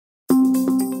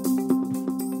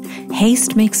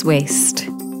Haste makes waste.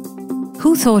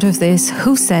 Who thought of this?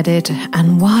 Who said it?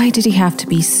 And why did he have to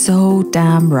be so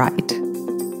damn right?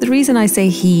 The reason I say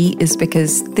he is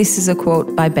because this is a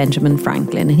quote by Benjamin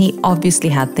Franklin, and he obviously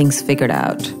had things figured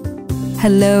out.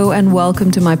 Hello and welcome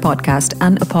to my podcast,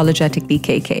 Unapologetically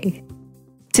KK.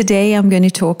 Today I'm going to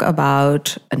talk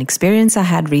about an experience I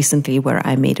had recently where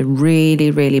I made a really,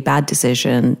 really bad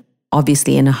decision,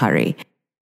 obviously in a hurry.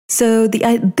 So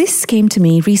this came to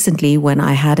me recently when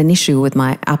I had an issue with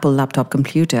my Apple laptop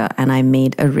computer and I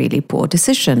made a really poor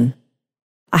decision.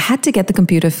 I had to get the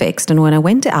computer fixed, and when I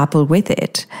went to Apple with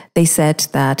it, they said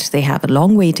that they have a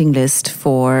long waiting list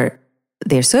for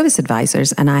their service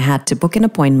advisors, and I had to book an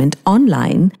appointment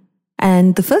online,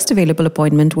 and the first available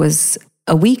appointment was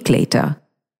a week later.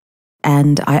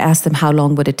 And I asked them how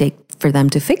long would it take for them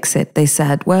to fix it. They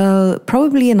said, well,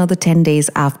 probably another 10 days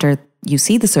after you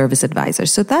see the service advisor.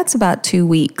 So that's about 2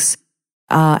 weeks.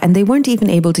 And they weren't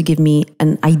even able to give me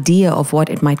an idea of what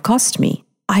it might cost me.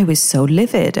 I was so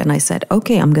livid and I said,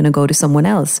 okay, I'm going to go to someone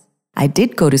else. I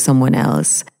did go to someone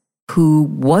else who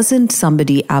wasn't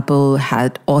somebody Apple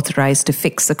had authorized to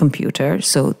fix a computer.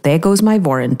 So there goes my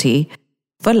warranty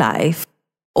for life.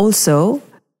 Also,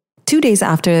 2 days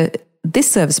after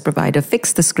this service provider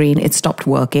fixed the screen, it stopped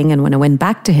working. And when I went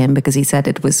back to him, because he said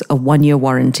it was a 1-year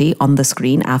warranty on the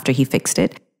screen after he fixed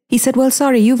it, he said, well,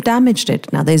 sorry, you've damaged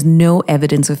it. Now, there's no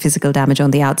evidence of physical damage on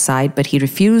the outside, but he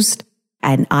refused.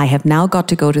 And I have now got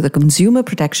to go to the Consumer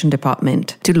Protection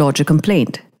Department to lodge a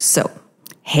complaint. So,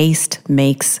 haste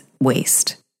makes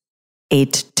waste.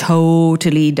 It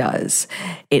totally does.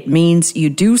 It means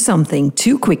you do something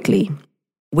too quickly,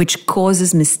 which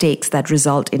causes mistakes that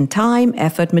result in time,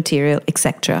 effort, material,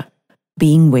 etc.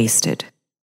 being wasted.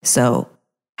 So,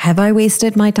 have I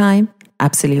wasted my time?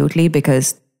 Absolutely,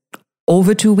 because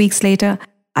over 2 weeks later,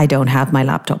 I don't have my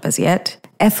laptop as yet.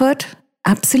 Effort?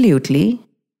 Absolutely.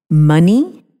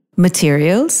 Money?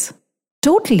 Materials?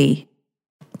 Totally.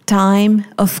 Time?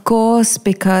 Of course,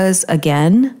 because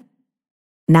again,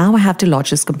 now I have to lodge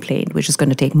this complaint, which is going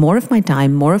to take more of my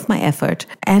time, more of my effort.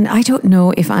 And I don't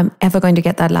know if I'm ever going to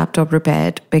get that laptop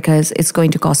repaired because it's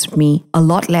going to cost me a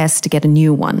lot less to get a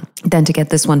new one than to get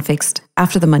this one fixed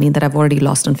after the money that I've already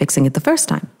lost on fixing it the first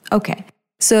time. Okay,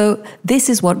 so this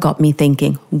is what got me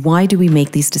thinking. Why do we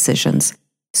make these decisions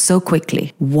so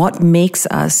quickly? What makes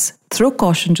us throw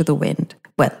caution to the wind?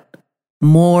 Well,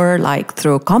 more like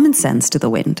throw common sense to the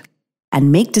wind and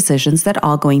make decisions that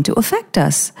are going to affect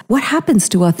us. What happens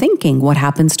to our thinking? What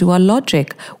happens to our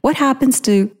logic? What happens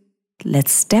to,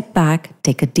 let's step back,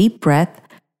 take a deep breath,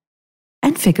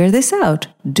 and figure this out.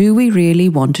 Do we really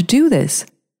want to do this?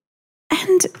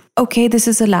 And okay, this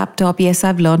is a laptop. Yes,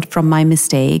 I've learned from my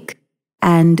mistake.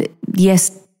 And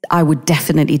yes, I would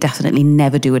definitely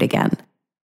never do it again.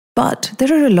 But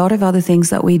there are a lot of other things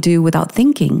that we do without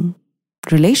thinking.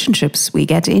 Relationships we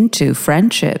get into,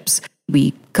 friendships,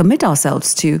 we commit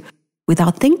ourselves to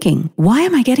without thinking. Why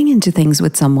am I getting into things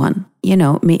with someone? You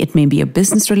know, it may be a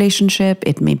business relationship,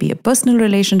 it may be a personal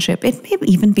relationship, it may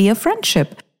even be a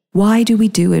friendship. Why do we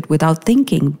do it without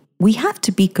thinking? We have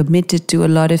to be committed to a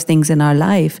lot of things in our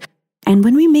life. And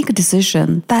when we make a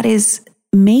decision that is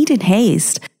made in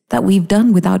haste, that we've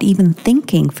done without even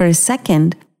thinking for a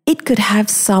second, it could have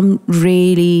some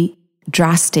really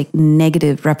drastic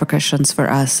negative repercussions for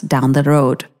us down the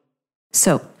road.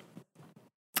 So,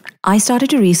 I started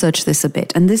to research this a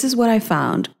bit, and this is what I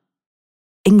found.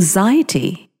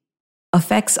 Anxiety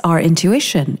affects our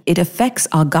intuition. It affects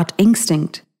our gut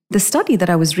instinct. The study that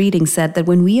I was reading said that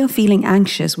when we are feeling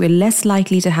anxious, we're less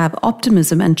likely to have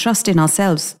optimism and trust in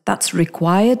ourselves that's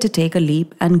required to take a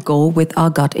leap and go with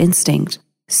our gut instinct.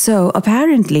 So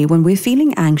apparently, when we're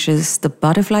feeling anxious, the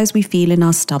butterflies we feel in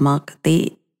our stomach,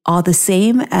 they are the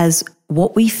same as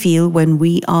what we feel when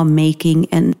we are making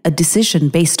a decision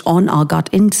based on our gut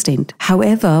instinct.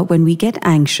 However, when we get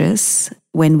anxious,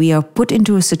 when we are put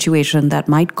into a situation that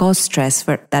might cause stress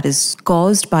that is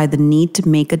caused by the need to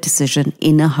make a decision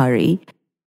in a hurry,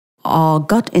 our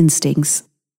gut instincts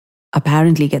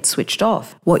apparently get switched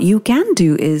off. What you can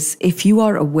do is, if you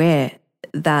are aware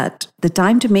that the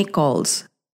time to make calls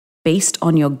based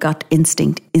on your gut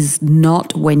instinct is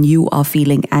not when you are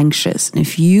feeling anxious. And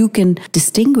if you can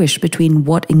distinguish between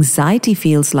what anxiety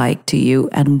feels like to you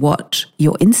and what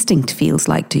your instinct feels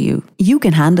like to you, you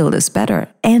can handle this better.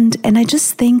 And I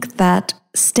just think that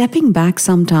stepping back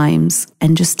sometimes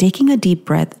and just taking a deep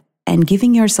breath and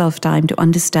giving yourself time to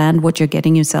understand what you're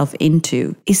getting yourself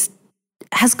into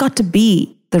has got to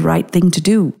be the right thing to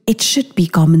do. It should be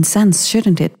common sense,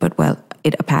 shouldn't it? But well,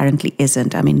 it apparently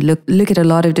isn't. I mean, look at a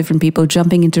lot of different people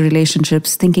jumping into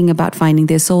relationships, thinking about finding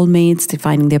their soulmates,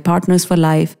 finding their partners for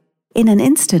life. In an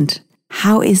instant,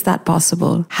 How is that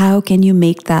possible? How can you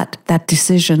make that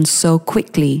decision so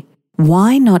quickly?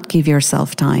 Why not give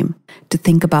yourself time to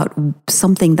think about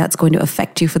something that's going to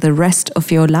affect you for the rest of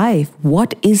your life?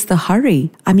 What is the hurry?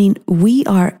 I mean, we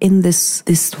are in this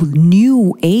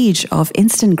new age of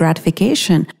instant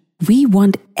gratification. We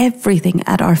want everything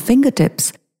at our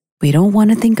fingertips. We don't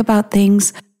want to think about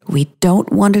things. We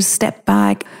don't want to step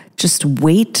back, just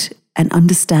wait and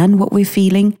understand what we're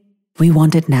feeling. We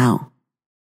want it now,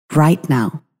 right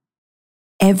now.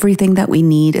 Everything that we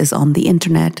need is on the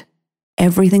internet.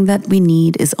 Everything that we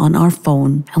need is on our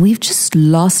phone. And we've just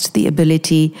lost the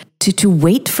ability to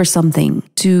wait for something,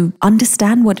 to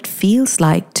understand what it feels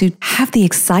like, to have the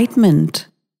excitement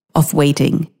of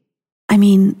waiting. I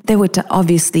mean, there were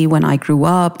obviously when I grew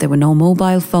up, there were no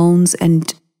mobile phones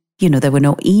and, there were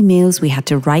no emails. We had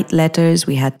to write letters.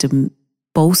 We had to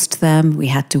post them. We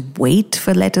had to wait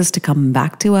for letters to come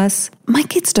back to us. My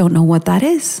kids don't know what that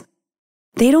is.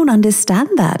 They don't understand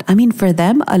that. I mean, for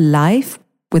them, a life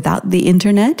without the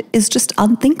internet is just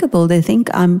unthinkable. They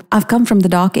think I've come from the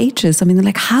dark ages. I mean, they're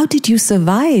like, how did you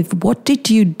survive? What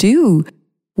did you do?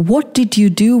 What did you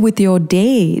do with your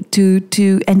day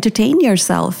to entertain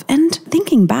yourself? And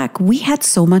thinking back, we had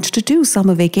so much to do.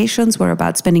 Summer vacations were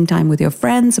about spending time with your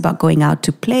friends, about going out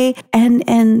to play.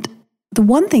 And the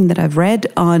one thing that I've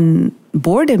read on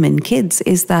boredom in kids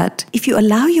is that if you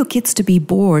allow your kids to be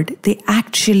bored, they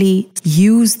actually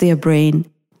use their brain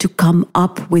to come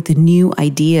up with new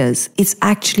ideas. It's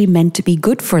actually meant to be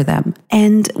good for them.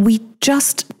 And we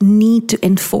just need to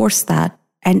enforce that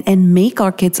and make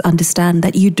our kids understand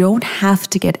that you don't have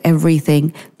to get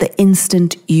everything the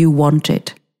instant you want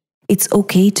it. It's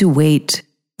okay to wait.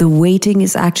 The waiting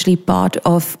is actually part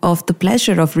of the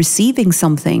pleasure of receiving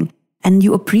something. And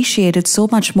you appreciate it so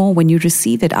much more when you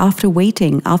receive it after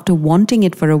waiting, after wanting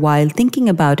it for a while, thinking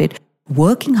about it,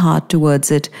 working hard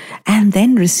towards it, and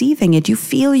then receiving it. You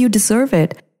feel you deserve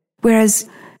it. Whereas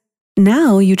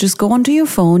now you just go onto your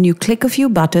phone, you click a few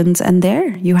buttons, and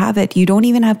there you have it. You don't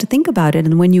even have to think about it.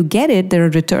 And when you get it, there are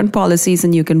return policies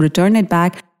and you can return it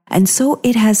back. And so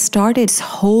it has started this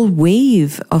whole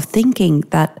wave of thinking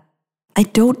that I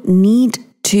don't need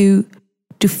to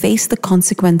face the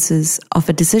consequences of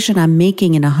a decision I'm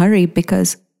making in a hurry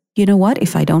because, you know what,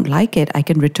 if I don't like it, I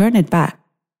can return it back.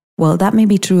 Well, that may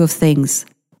be true of things,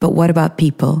 but what about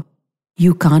people?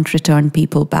 You can't return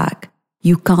people back.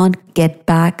 You can't get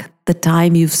back the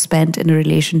time you've spent in a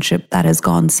relationship that has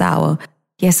gone sour.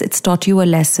 Yes, it's taught you a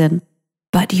lesson,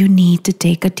 but you need to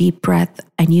take a deep breath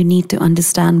and you need to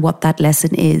understand what that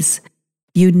lesson is.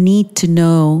 You need to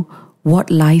know what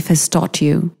life has taught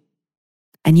you.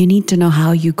 And you need to know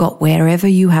how you got wherever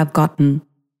you have gotten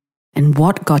and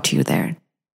what got you there.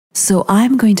 So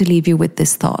I'm going to leave you with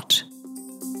this thought.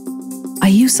 Are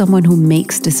you someone who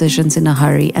makes decisions in a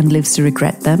hurry and lives to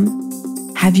regret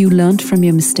them? Have you learned from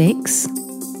your mistakes?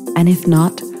 And if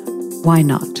not, why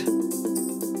not?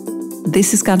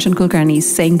 This is Kanchan Kulkarni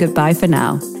saying goodbye for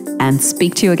now and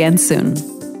speak to you again soon.